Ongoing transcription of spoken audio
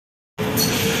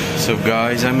So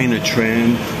guys, I'm in a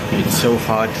tram. It's so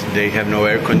hot. They have no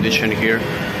air conditioning here.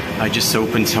 I just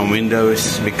opened some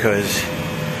windows because,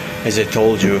 as I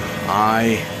told you,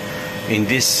 in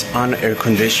this unair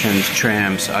conditioned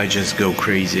trams, I just go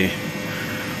crazy.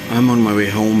 I'm on my way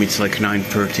home. It's like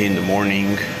 9:30 in the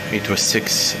morning. It was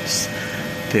 6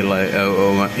 till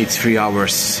it's 3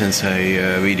 hours since I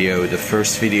videoed the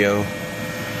first video.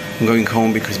 I'm going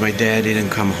home because my dad didn't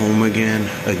come home again,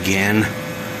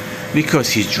 because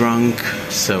he's drunk.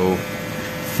 So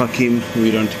fuck him.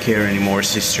 We don't care anymore,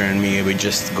 sister and me. We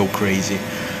just go crazy.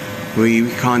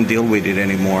 We can't deal with it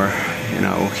anymore. You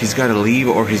know, he's got to leave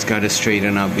or he's got to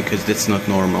straighten up, because that's not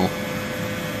normal.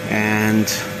 And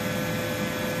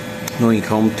going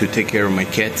home to take care of my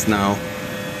cats now,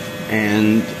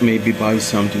 and maybe buy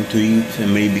something to eat,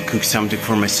 and maybe cook something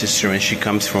for my sister when she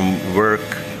comes from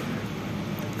work.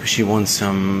 She wants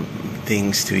some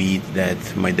things to eat that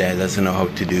my dad doesn't know how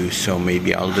to do, so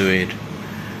maybe I'll do it.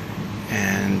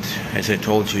 And as I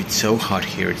told you, it's so hot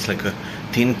here. It's like a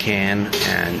tin can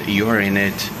and you're in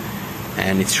it,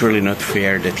 and it's really not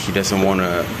fair that he doesn't want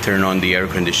to turn on the air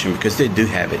conditioning, because they do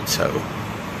have it. So,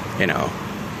 you know,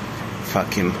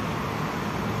 fuck him.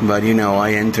 But you know,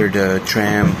 I enter the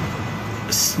tram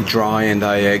dry and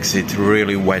I exit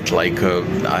really wet, like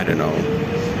I don't know.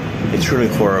 It's really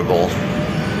horrible.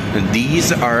 And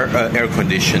these are air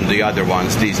conditioned, the other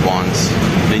ones, these ones,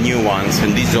 the new ones,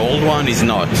 and this old one is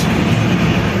not.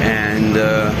 And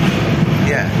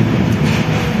yeah,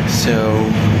 so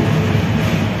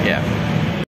yeah.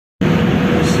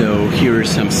 So here is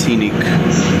some scenic.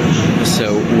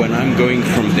 So when I'm going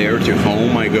from there to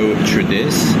home, I go through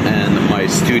this, and my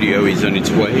studio is on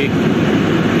its way.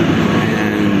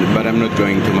 But I'm not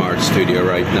going to my art studio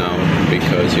right now,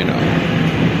 because, you know,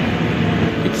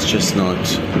 it's just not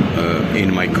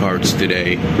in my cards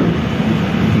today.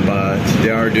 But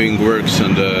they are doing works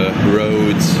on the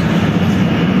roads,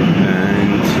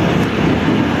 and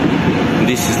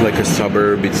this is like a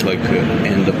suburb. It's like the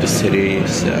end of the city,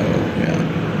 so yeah,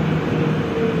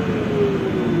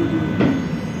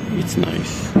 it's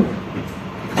nice.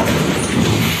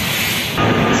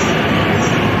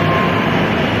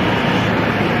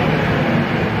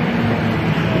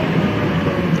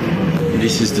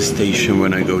 This is the station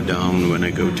when I go down, when I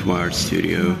go to my art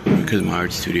studio, because my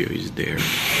art studio is there,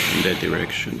 in that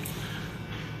direction.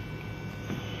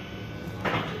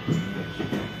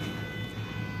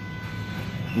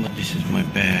 But this is my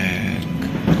bag.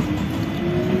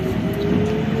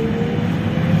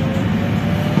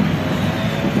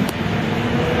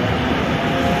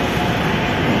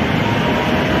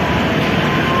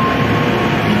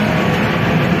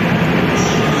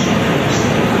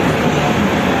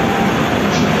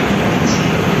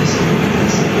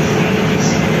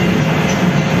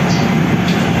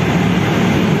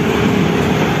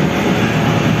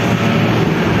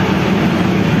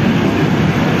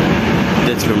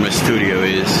 Where my studio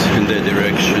is, in that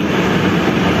direction.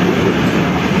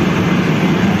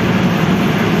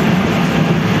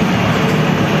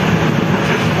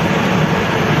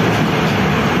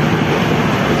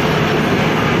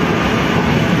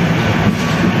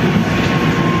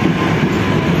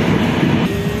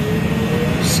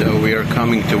 So we are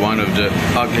coming to one of the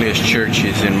ugliest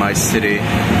churches in my city,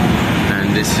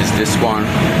 and this is this one.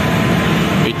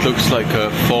 It looks like a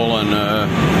fallen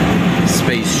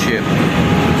spaceship,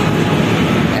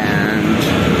 and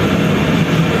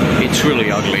it's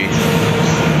really ugly.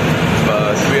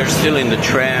 But we are still in the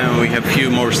tram. We have a few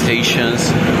more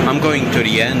stations. I'm going to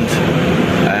the end,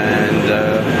 and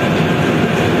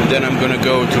then I'm gonna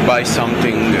go to buy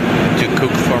something to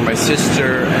cook for my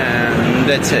sister, and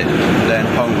that's it. Then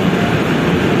home.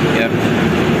 Yep.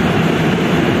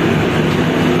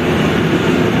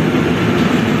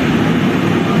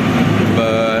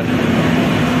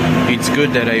 It's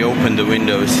good that I opened the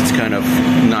windows. It's kind of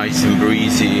nice and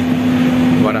breezy,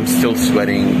 but I'm still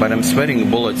sweating. But I'm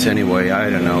sweating bullets anyway. I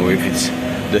don't know if it's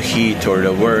the heat or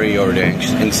the worry or the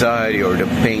anxiety or the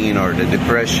pain or the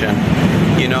depression.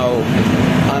 You know,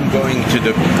 I'm going to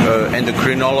the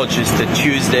endocrinologist at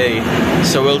Tuesday,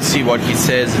 so we'll see what he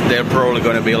says. They're probably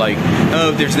going to be like,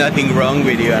 oh, there's nothing wrong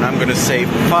with you. And I'm going to say,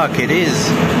 fuck, it is.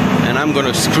 And I'm going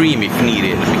to scream if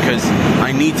needed, because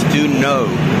I need to know.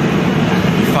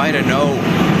 If I don't know,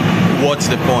 what's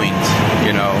the point,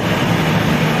 you know?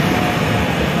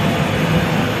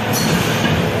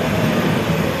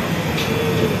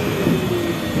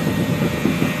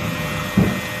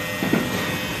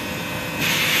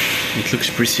 It looks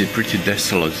pretty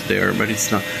desolate there, but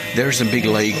it's not. There's a big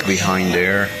lake behind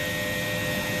there,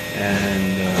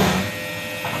 and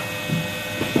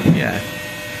yeah,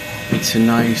 it's a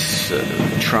nice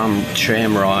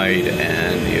tram ride,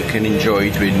 and you can enjoy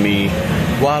it with me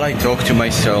while I talk to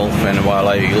myself and while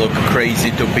I look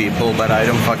crazy to people, but I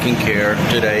don't fucking care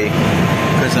today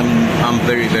because I'm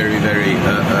very, very, very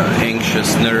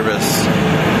anxious, nervous,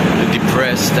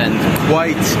 depressed, and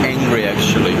quite angry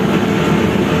actually.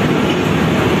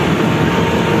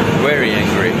 Very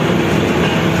angry.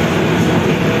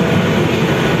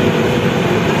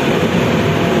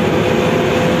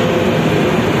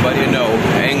 But you know,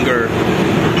 anger,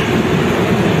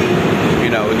 you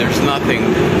know, there's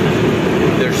nothing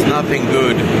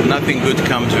good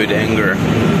comes with anger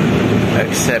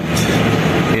except,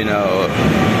 you know,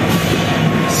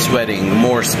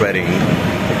 more sweating.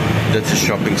 That's a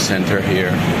shopping center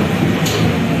here,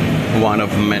 one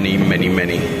of many, many,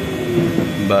 many.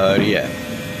 But yeah,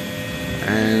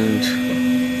 and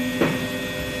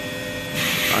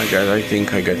I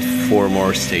think I got 4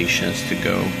 more stations to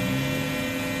go.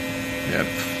 Yep.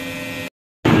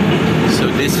 So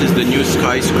this is the new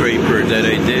skyscraper that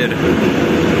I did,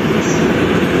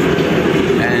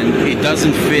 and it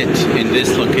doesn't fit in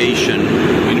this location,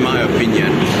 in my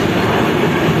opinion.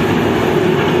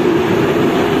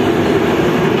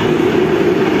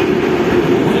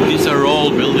 These are all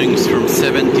buildings from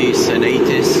 70s and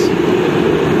 80s,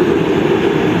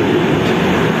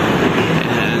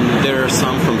 and there are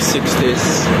some from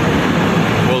 60s.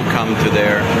 We'll come to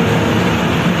there.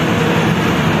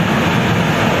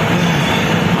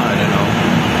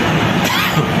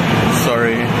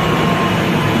 Sorry.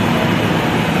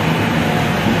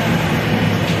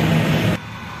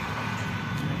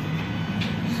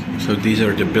 So these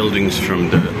are the buildings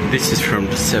this is from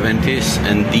the 70s,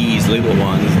 and these little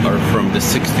ones are from the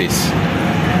 60s.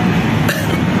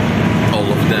 All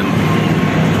of them.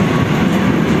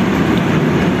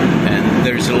 And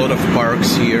there's a lot of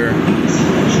parks here,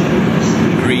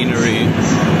 greenery.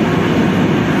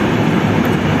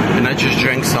 And I just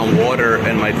drank some water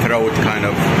and my throat kind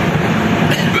of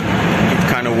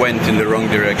went in the wrong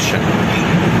direction.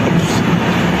 Oops.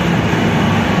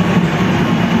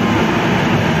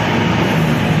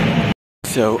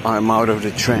 So I'm out of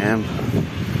the tram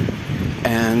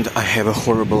and I have a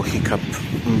horrible hiccup.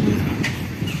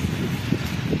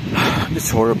 It's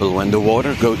horrible when the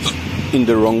water goes in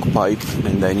the wrong pipe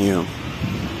and then you,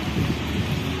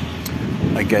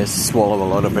 I guess, swallow a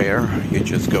lot of air. You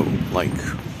just go like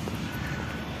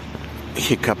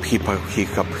hiccup, hiccup,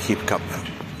 hiccup, hiccup,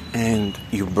 and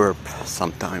you burp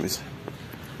sometimes.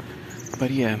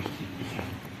 But yeah,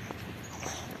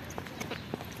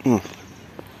 I'm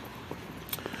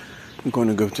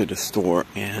gonna go to the store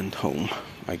and home,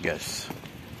 I guess.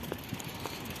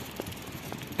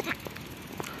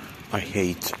 I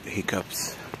hate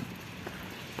hiccups,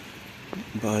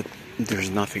 but there's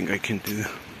nothing I can do.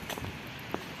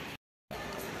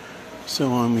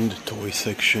 So I'm in the toy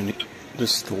section, the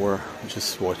store,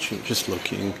 just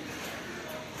looking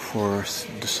for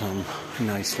some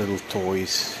nice little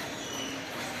toys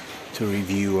to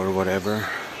review or whatever.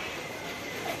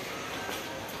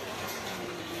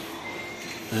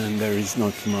 And there is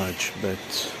not much,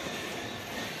 but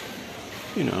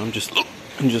you know, I'm just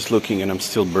looking, and I'm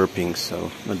still burping,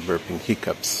 so not burping,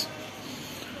 hiccups.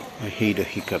 I hate the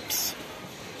hiccups,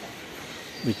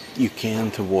 but you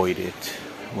can't avoid it.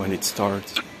 When it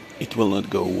starts, it will not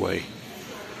go away.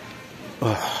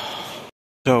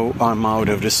 So I'm out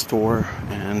of the store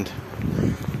and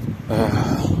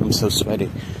I'm so sweaty.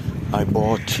 I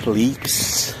bought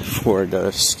leeks for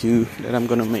the stew that I'm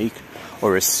gonna make,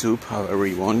 or a soup, however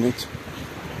you want it.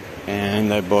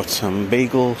 And I bought some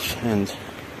bagels, and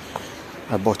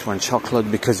I bought 1 chocolate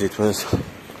because it was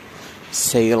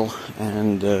sale.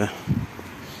 And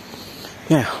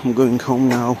yeah, I'm going home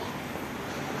now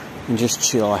and just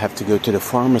chill. I have to go to the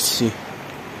pharmacy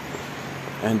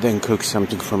and then cook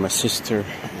something for my sister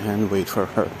and wait for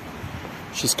her.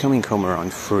 She's coming home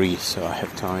around 3, so I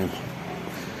have time,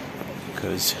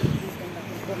 because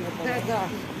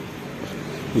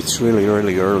it's really,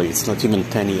 really early. It's not even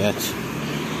 10 yet,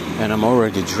 and I'm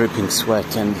already dripping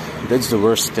sweat, and that's the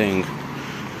worst thing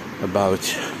about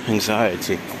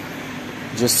anxiety.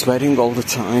 Just sweating all the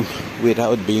time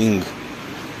without being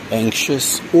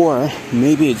anxious, or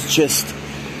maybe it's just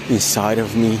inside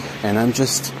of me, and I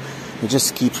just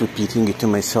keep repeating it to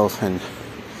myself, and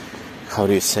how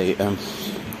do you say,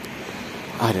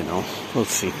 I don't know, we'll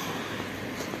see.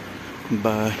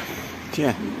 But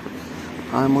yeah,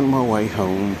 I'm on my way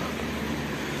home.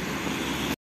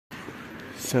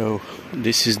 So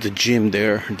this is the gym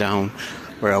there down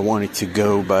where I wanted to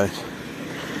go, but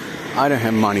I don't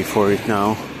have money for it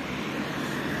now.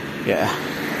 Yeah,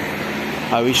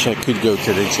 I wish I could go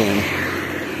to the gym,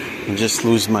 and just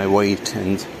lose my weight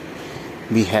and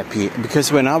be happy.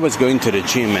 Because when I was going to the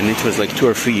gym, and it was like 2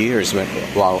 or 3 years when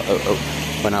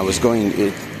I was going,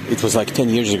 it was like 10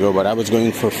 years ago, but I was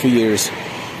going for 3 years,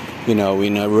 in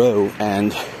a row,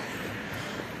 and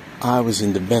I was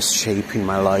in the best shape in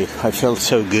my life. I felt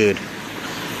so good.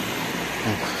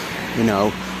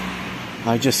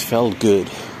 I just felt good,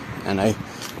 and I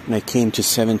came to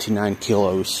 79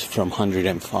 kilos from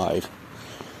 105,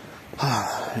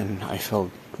 and I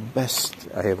felt the best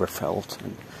I ever felt.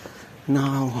 And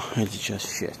now it's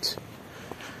just shit.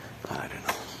 I don't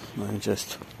know. I'm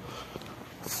just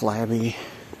flabby,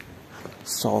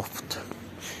 soft,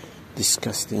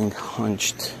 disgusting,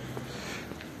 hunched,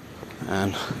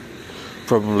 and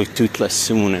probably toothless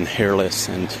soon and hairless,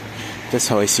 and that's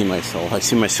how I see myself. I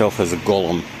see myself as a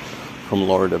golem from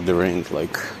Lord of the Rings,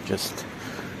 like just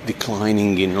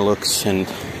declining in looks and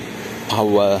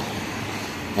power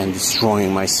and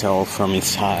destroying myself from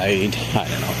inside. I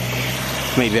don't know.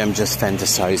 Maybe I'm just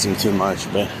fantasizing too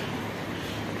much, but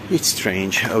it's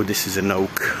strange. Oh, this is an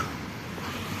oak.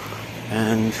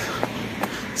 And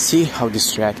see how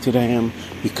distracted I am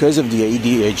because of the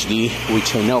ADHD,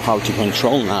 which I know how to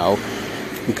control now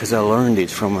because I learned it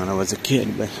from when I was a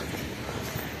kid, but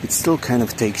it still kind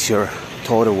of takes your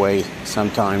thought away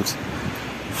sometimes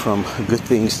from good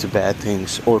things to bad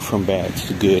things, or from bad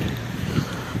to good,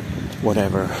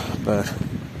 whatever. But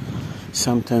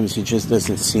sometimes it just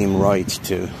doesn't seem right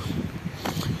to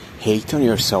hate on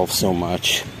yourself so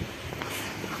much.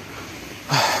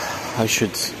 I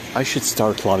should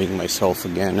start loving myself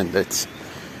again, and that's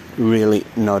really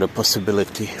not a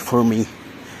possibility for me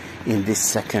in this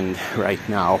second right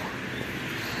now.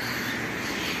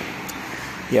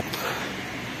 Yep.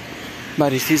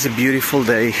 But it is a beautiful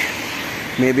day.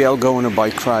 Maybe I'll go on a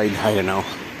bike ride, I don't know.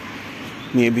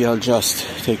 Maybe I'll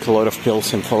just take a lot of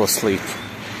pills and fall asleep.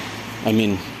 I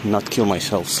mean, not kill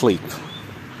myself, sleep.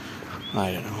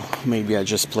 I don't know. Maybe I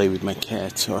just play with my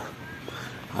cats, or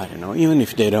I don't know. Even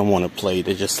if they don't want to play,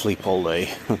 they just sleep all day.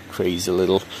 Crazy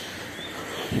little,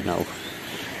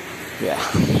 yeah.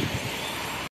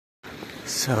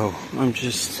 So, I'm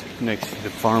just next to the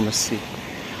pharmacy.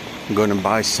 I'm gonna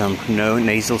buy some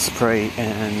nasal spray,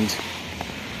 and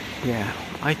yeah,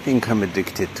 I think I'm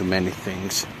addicted to many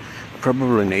things.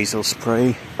 Probably nasal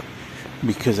spray,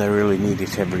 because I really need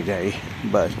it every day.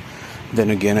 But then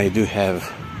again, I do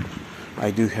have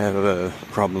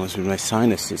problems with my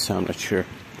sinuses, so I'm not sure.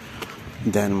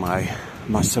 Then my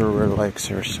muscle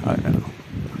relaxers, I don't know.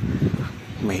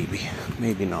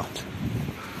 Maybe not.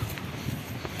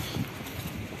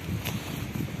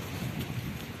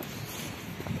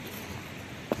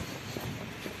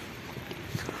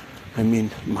 I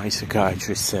mean, my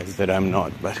psychiatrist says that I'm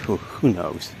not, but who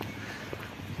knows?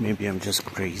 Maybe I'm just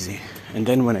crazy. And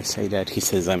then when I say that, he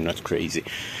says I'm not crazy,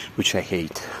 which I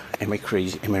hate. Am I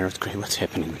crazy? Am I not crazy? What's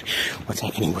happening?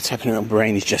 What's happening? My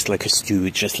brain is just like a stew.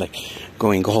 It's just like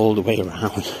going all the way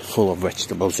around, full of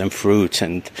vegetables and fruits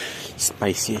and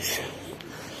spices.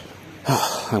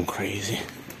 Oh, I'm crazy.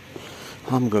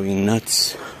 I'm going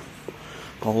nuts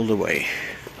all the way.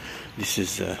 This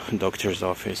is a doctor's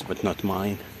office, but not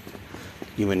mine.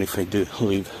 Even if I do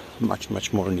live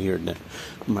much more near than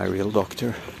my real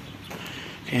doctor.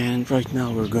 And right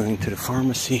now we're going to the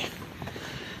pharmacy.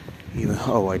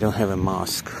 I don't have a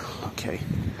mask. Okay.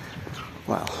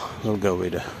 Well, we'll go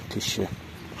with a tissue.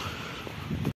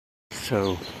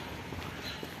 So,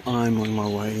 I'm on my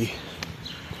way.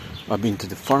 I've been to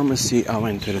the pharmacy. I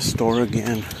went to the store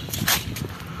again.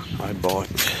 I bought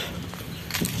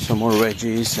some more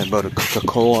veggies. I bought a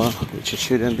Coca-Cola, which I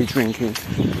shouldn't be drinking,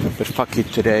 but fuck it,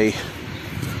 today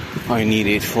I need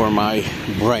it for my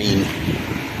brain.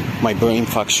 My brain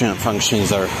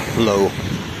functions are low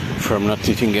from not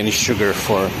eating any sugar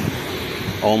for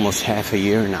almost half a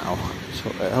year now.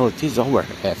 So, it is over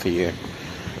half a year.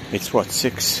 It's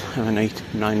 6, 7, 8,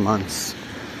 9 months.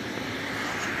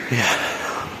 Yeah.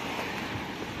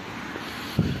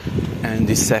 And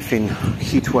this effing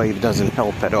heat wave doesn't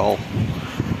help at all.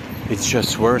 It's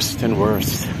just worse and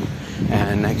worse.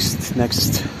 And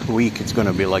next week it's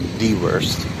gonna be like the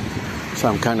worst. So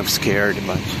I'm kind of scared,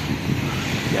 but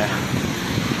yeah.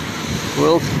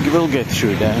 We'll get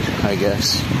through that, I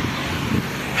guess.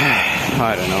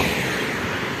 I don't know.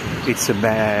 It's a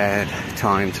bad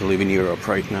time to live in Europe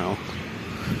right now.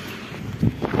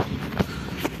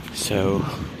 So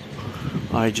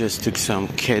I just took some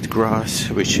cat grass,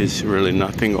 which is really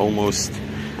nothing almost,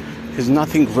 because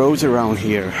nothing grows around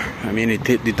here. I mean, it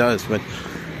does, but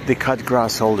they cut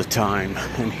grass all the time.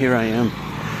 And here I am.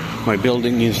 My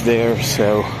building is there,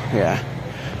 so yeah.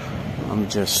 I'm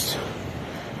just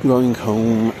going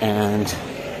home and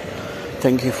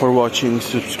Thank you for watching.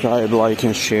 Subscribe, like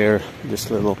and share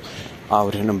this little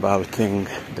out and about thing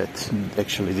that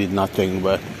actually did nothing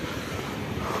but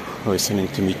listening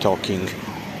to me talking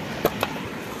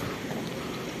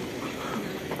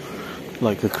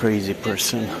like a crazy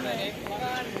person.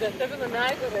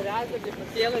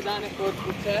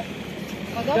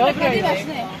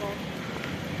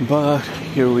 But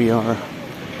here we are,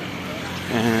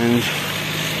 and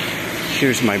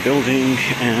here's my building,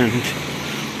 and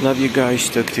love you guys,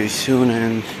 talk to you soon,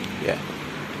 and yeah,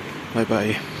 bye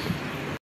bye.